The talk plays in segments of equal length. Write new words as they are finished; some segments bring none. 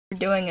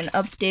doing an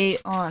update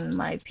on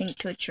my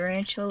pink-toed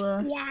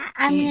tarantula. Yeah,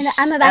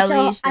 I'm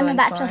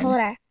about to hold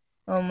her.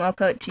 I'll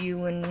cut to you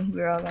when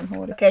we're all gonna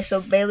hold her. Okay, so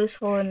Bailey's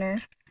holding her.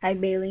 Hi,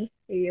 Bailey.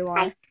 Here you are.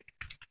 Hi.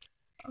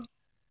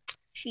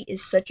 She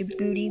is such a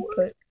beauty,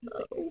 but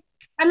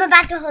I'm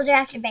about to hold her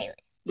after Bailey.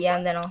 Yeah,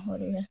 and then I'll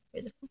hold her.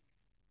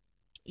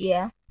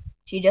 Yeah,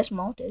 she just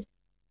molted,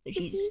 so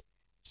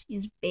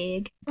she's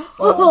big.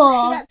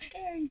 Oh, she got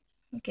scared.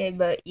 Okay,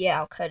 but yeah,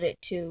 I'll cut it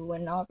to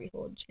when Aubrey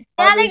holds her.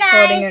 Aubrey's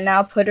holding her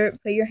now. Put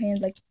your hand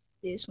like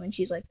this when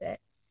she's like that.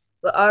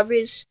 But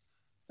Aubrey's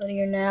holding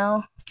her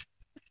now.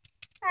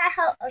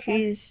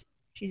 Okay.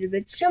 She's a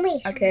bit. Show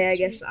me. Okay, I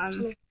guess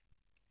I'm.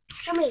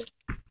 Show me.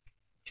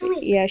 Show me.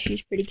 Yeah,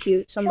 she's pretty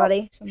cute.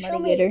 Somebody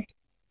get her.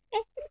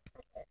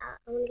 I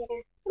want to get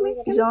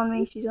her. She's on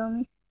me. She's on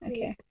me.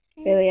 Okay.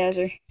 Bailey has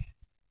her.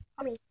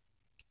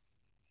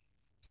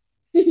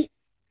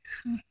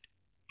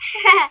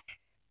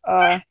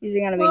 These are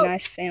gonna be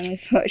nice family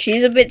photos.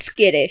 She's a bit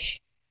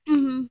skittish.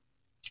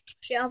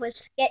 She always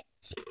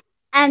skits.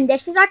 And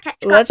this is our cat.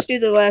 Let's do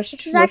the last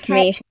with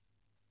me.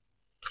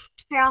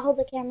 Here, I'll hold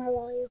the camera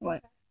while you.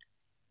 What?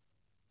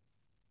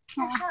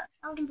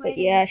 But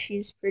yeah,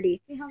 she's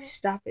pretty.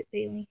 Stop it,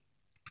 Bailey.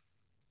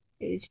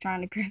 He's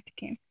trying to grab the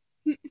camera.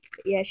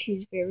 But yeah,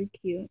 she's very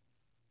cute.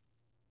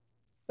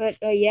 But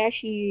yeah,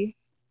 she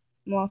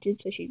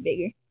molted, so she's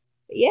bigger.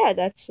 But yeah,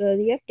 that's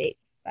the update.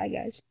 Bye,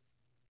 guys.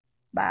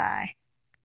 Bye.